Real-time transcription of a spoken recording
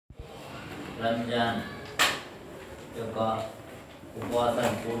రంజాన్ యొక్క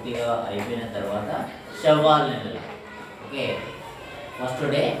ఉపవాసం పూర్తిగా అయిపోయిన తర్వాత షవ్వాల్ నెలలో okay first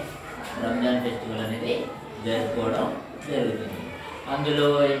day Ramzan festival అనేది జరుపుకోవడం జరుగుతుంది. అందులో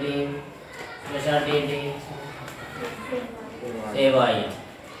ఏంటి స్పెషాలిటీ ఏంటి? सेवाइयाँ।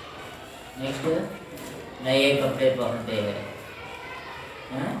 नेक्स्ट नए कपड़े पहनते हैं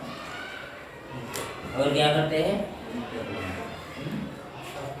और क्या करते हैं?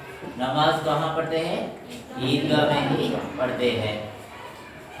 नमाज कहाँ पढ़ते हैं? ईदगाह में ही पढ़ते हैं।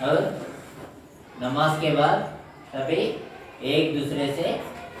 और नमाज के बाद सभी एक दूसरे से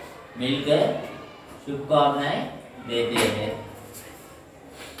मिलकर शुभकामनाएं देते हैं।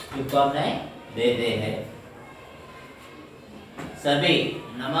 सभी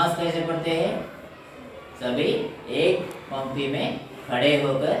नमाज कैसे पढ़ते हैं? सभी एक पंक्ति में खड़े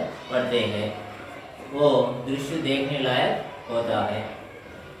होकर पढ़ते हैं। वो दृश्य देखने लायक होता है।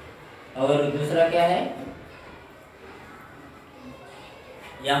 और दूसरा क्या है?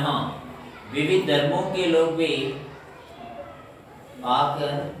 यहाँ विविध धर्मों के लोग भी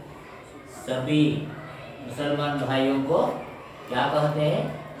आकर सभी मुसलमान भाइयों को क्या कहते हैं?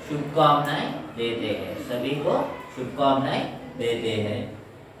 शुभकामनाएं देते हैं। सभी को शुभकामनाएं देते हैं।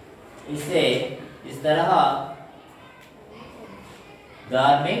 इससे इस तरह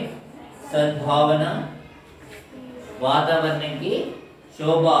धार्मिक सद्भावना वातावरण की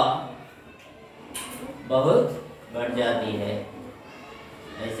शोभा बहुत बढ़ जाती है।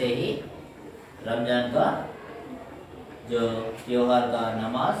 ऐसे ही रमजान का जो त्योहार का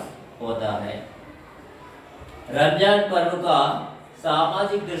नमाज होता है। रमजान पर्व का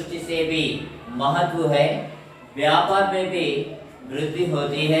सामाजिक दृष्टि से भी महत्व है। व्यापार में भी वृद्धि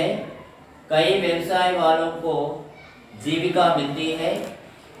होती है। कई व्यवसाय वालों को जीविका मिलती है।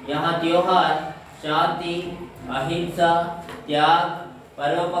 यहाँ त्योहार शांति, अहिंसा, त्याग,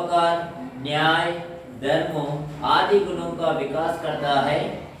 परोपकार, न्याय, धर्म आदि गुणों का विकास करता है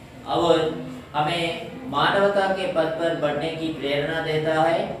और हमें मानवता के पथ पर बढ़ने की प्रेरणा देता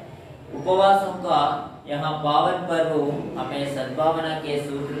है। उपवासों का यहाँ पावन पर्व हमें सद्भावना के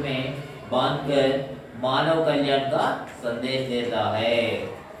सूत्र में बांधकर मानव कल्याण का संदेश देता है।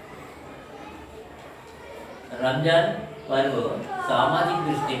 रमजान पर्व सामाजिक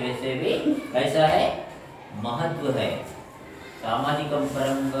दृष्टि में से भी कैसा है? महत्व है। సామాజిక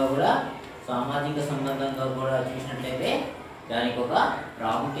పరంగా కూడా సామాజిక సంబంధంగా కూడా చూసినట్లయితే దానికి ఒక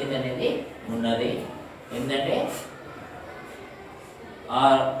ప్రాముఖ్యత అనేది ఉన్నది. ఎందుకంటే ఆ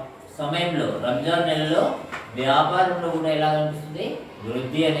సమయంలో రంజాన్ నెలలో వ్యాపారంలో కూడా ఎలా కనిపిస్తుంది?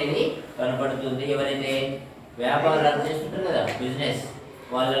 వృద్ధి అనేది కనపడుతుంది. ఎవరైతే వ్యాపారాలు చేస్తుంటారు కదా బిజినెస్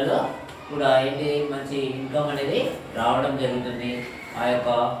వాళ్ళలో కూడా ఏంటి మంచి ఇన్కమ్ అనేది రావడం జరుగుతుంది ఆ యొక్క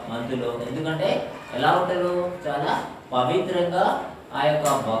మంత్లో. ఎందుకంటే ఎలా ఉంటారు? చాలా పవిత్రంగా ఆ యొక్క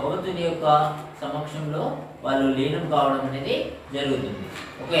భగవంతుని యొక్క సమక్షంలో వాళ్ళు లీనం కావడం అనేది జరుగుతుంది.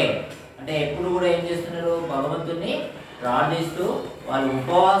 ఓకే అంటే ఎప్పుడు కూడా ఏం చేస్తున్నారు? భగవంతుని ప్రార్థిస్తూ వాళ్ళు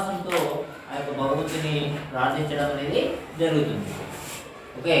ఉపవాసంతో ఆ యొక్క భగవంతుని ప్రార్థించడం అనేది జరుగుతుంది.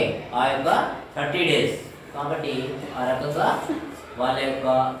 ఓకే ఆ యొక్క 30 days కాబట్టి ఆ రకంగా వాళ్ళ యొక్క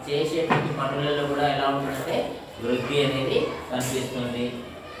చేసేటువంటి పనులలో కూడా ఎలా ఉంటుందంటే వృద్ధి అనేది కనిపిస్తుంది.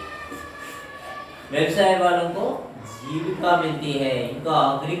 వ్యవసాయ వాళ్ళకు జీవికా మిల్తీ హై. ఇంకా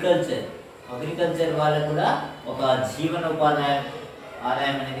అగ్రికల్చర్ వాళ్ళకు కూడా ఒక జీవనోపాధ్యాయం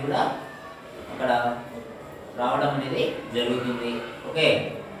ఆదాయం అనేది కూడా అక్కడ రావడం అనేది జరుగుతుంది. ఓకే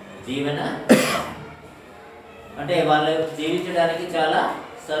జీవన అంటే వాళ్ళు జీవించడానికి చాలా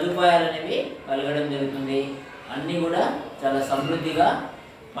సదుపాయాలు అనేవి కలగడం జరుగుతుంది. అన్నీ కూడా చాలా సమృద్ధిగా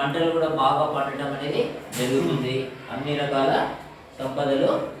పంటలు కూడా బాగా పండటం అనేది జరుగుతుంది. అన్ని రకాల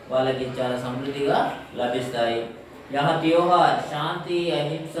సంపదలు వాళ్ళకి చాలా సమృద్ధిగా లభిస్తాయి. यहाँ त्योहार शांति,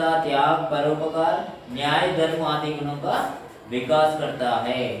 अहिंसा, त्याग, परोपकार, न्याय, धर्म आदि गुणों का विकास करता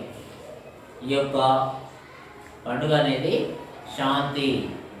है. ఈ యొక్క పండుగ అనేది శాంతి,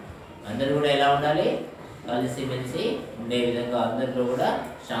 అందరూ కూడా ఎలా ఉండాలి? కలిసిమెలిసి ఉండే విధంగా అందరిలో కూడా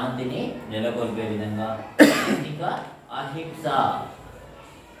శాంతిని నెలకొల్పే విధంగా. ఇంకా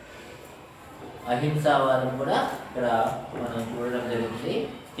అహింసావాదం కూడా ఇక్కడ మనం చూడడం జరుగుతుంది.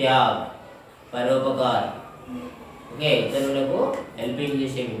 త్యాగ్, పరోపకార్ ఓకే ఇతరులకు హెల్పింగ్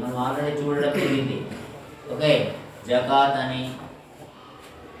చేసేవి మనం ఆల్రెడీ చూడడం జరిగింది. ఓకే జకాత్ అని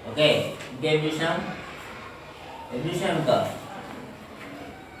ఓకే ఇంకేం చూసాం ఇంకా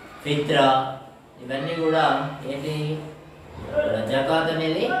ఫిత్రా ఇవన్నీ కూడా ఏంటి? జకాత్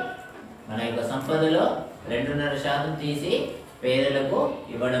అనేది మన యొక్క సంపదలో 2.5% తీసి పేదలకు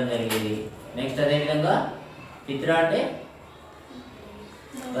ఇవ్వడం జరిగింది. నెక్స్ట్ అదేవిధంగా ఫిత్రా అంటే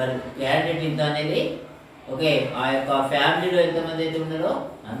క్యాండిడేట్ ఇంత అనేది ఓకే, ఆ యొక్క ఫ్యామిలీలో ఎంతమంది అయితే ఉన్నారో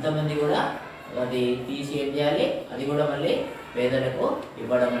అంతమంది కూడా అది తీసి ఏం చేయాలి, అది కూడా మళ్ళీ పేదలకు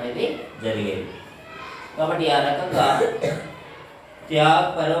ఇవ్వడం అనేది జరిగేది. కాబట్టి ఆ రకంగా త్యాగ్,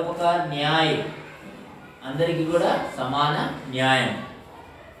 పరోపకార్, న్యాయ్ అందరికీ కూడా సమాన న్యాయం.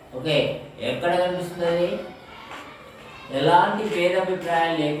 ఓకే, ఎక్కడ కనిపిస్తుంది అది? ఎలాంటి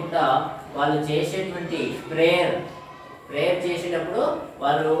భేదాభిప్రాయాలు లేకుండా వాళ్ళు చేసేటువంటి ప్రేయర్ చేసేటప్పుడు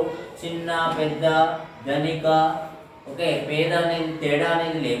వాళ్ళు చిన్న పెద్ద ధనిక, ఓకే, పేద అనేది తేడా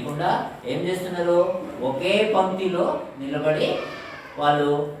అనేది లేకుండా ఏం చేస్తున్నారు, ఒకే పంక్తిలో నిలబడి వాళ్ళు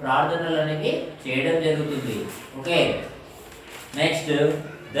ప్రార్థనలు అనేది చేయడం జరుగుతుంది. ఓకే, నెక్స్ట్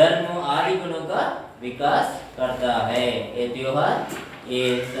धर्म आदि गुणों का विकास करता है। ये त्योहार ये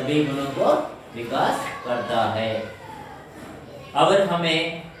सभी गुणों को विकास करता है और हमें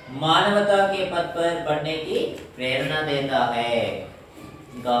मानवता के पथ पर बढ़ने की प्रेरणा देता है।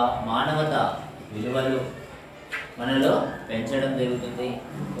 ఇంకా మానవత విలువలు మనలో పెంచడం జరుగుతుంది.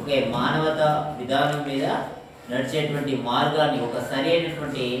 ఓకే, మానవత విధానం మీద నడిచేటువంటి మార్గాన్ని, ఒక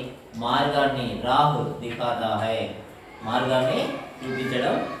సరైనటువంటి మార్గాన్ని రాహుల్ దిఖాతా హై, మార్గాన్ని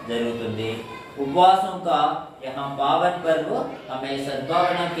చూపించడం జరుగుతుంది. उपवासों का यहाँ पावन पर्व हमें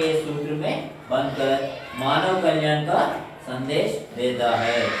सद्भावना के सूत्र में बंधकर मानव कल्याण का संदेश देता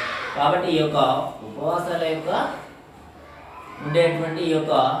है। కాబట్టి ఈ యొక్క ఉపవాసాల యొక్క ఉండేటువంటి ఈ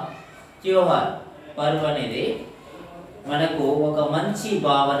యొక్క త్యోహార్ పర్వ్ అనేది మనకు ఒక మంచి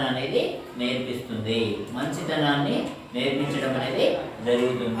భావన అనేది నేర్పిస్తుంది, మంచితనాన్ని నేర్పించడం అనేది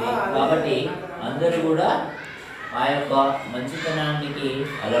జరుగుతుంది. కాబట్టి అందరూ కూడా ఆ యొక్క మంచితనానికి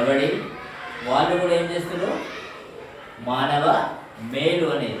అలవడి వాళ్ళు కూడా ఏం చేస్తారు, మానవ మేలు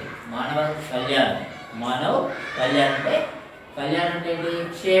అనేది, మానవ కళ్యాణం, మానవ కళ్యాణం అంటే ఏంటి,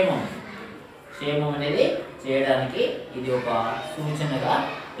 క్షేమం అనేది చేయడానికి ఇది ఒక సూచనగా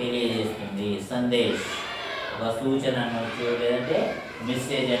తెలియజేస్తుంది. సందేశ్ ఒక సూచన అనవచ్చు, లేదంటే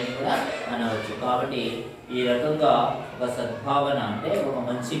మెసేజ్ అని కూడా అనవచ్చు. కాబట్టి ఈ రకంగా ఒక సద్భావన అంటే ఒక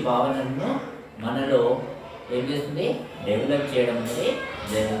మంచి భావనను మనలో ఏం చేస్తుంది, డెవలప్ చేయడం అనేది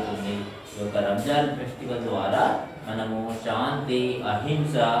జరుగుతుంది. ఈ యొక్క రంజాన్ ఫెస్టివల్ ద్వారా మనము శాంతి,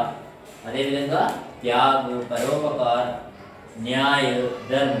 అహింస, అదేవిధంగా త్యాగ్, పరోపకార్, న్యాయ,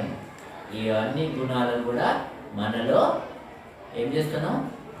 ధర్మం ఈ అన్ని గుణాలను కూడా మనలో ఏం చేస్తున్నాం,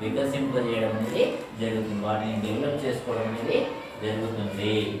 వికసింపజేయడం అనేది జరుగుతుంది, వాటిని డెవలప్ చేసుకోవడం అనేది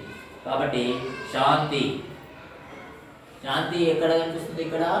జరుగుతుంది. కాబట్టి శాంతి ఎక్కడ కనిపిస్తుంది,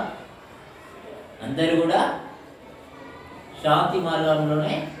 ఇక్కడ అందరూ కూడా శాంతి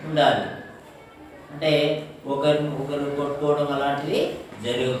మార్గంలోనే ఉండాలి. అంటే ఒకరు కొట్టుకోవడం అలాంటిది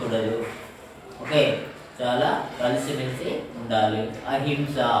జరగకూడదు. ఓకే, చాలా కలిసిమెలిసి ఉండాలి.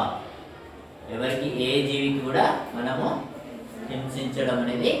 అహింస, ఎవరికి ఏ జీవికి కూడా మనము హింసించడం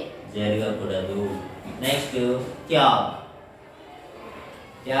అనేది జరగకూడదు. నెక్స్ట్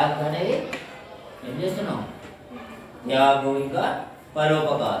త్యాగ్ అనేది ఏం చేస్తున్నాం, త్యాగు, ఇంకా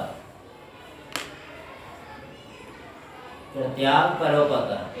పరోపకార్. త్యాగ్,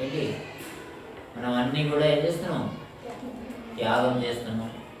 పరోపకార్ ఏంటి, మనం అన్నీ కూడా ఏం చేస్తున్నాం, త్యాగం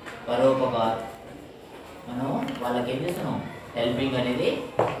చేస్తున్నాం. పరోపకార్ మనం వాళ్ళకి ఏం చేస్తున్నాం, హెల్పింగ్ అనేది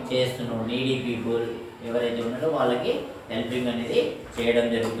చేస్తున్నాం. నీడీ పీపుల్ ఎవరైతే ఉన్నారో వాళ్ళకి హెల్పింగ్ అనేది చేయడం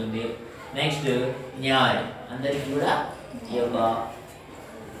జరుగుతుంది. నెక్స్ట్ న్యాయ్, అందరికీ కూడా ఈ యొక్క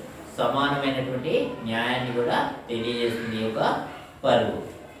సమానమైనటువంటి న్యాయాన్ని కూడా తెలియజేస్తుంది ఈ యొక్క పరువు.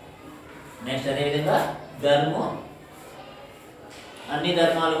 నెక్స్ట్ అదేవిధంగా ధర్మం, అన్ని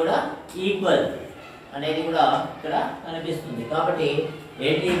ధర్మాలు కూడా ఈక్వల్ అనేది కూడా ఇక్కడ కనిపిస్తుంది. కాబట్టి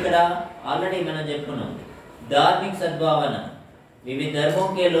ఏంటి, ఇక్కడ ఆల్రెడీ మనం చెప్పుకున్నాం, धार्मिक सद्भावना, विविध धर्मों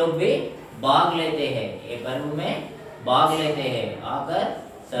के लोग भी भाग लेते हैं, ये पर्व में भाग लेते हैं, आकर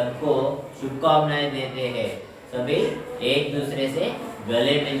सबको शुभकामनाएं देते हैं, सभी एक दूसरे से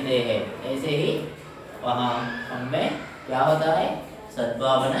गले मिलते हैं। ऐसे ही वहाँ हमें क्या होता है,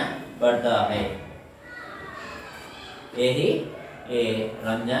 सद्भावना बढ़ता है। यही ये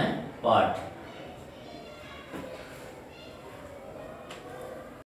रमजान पाठ।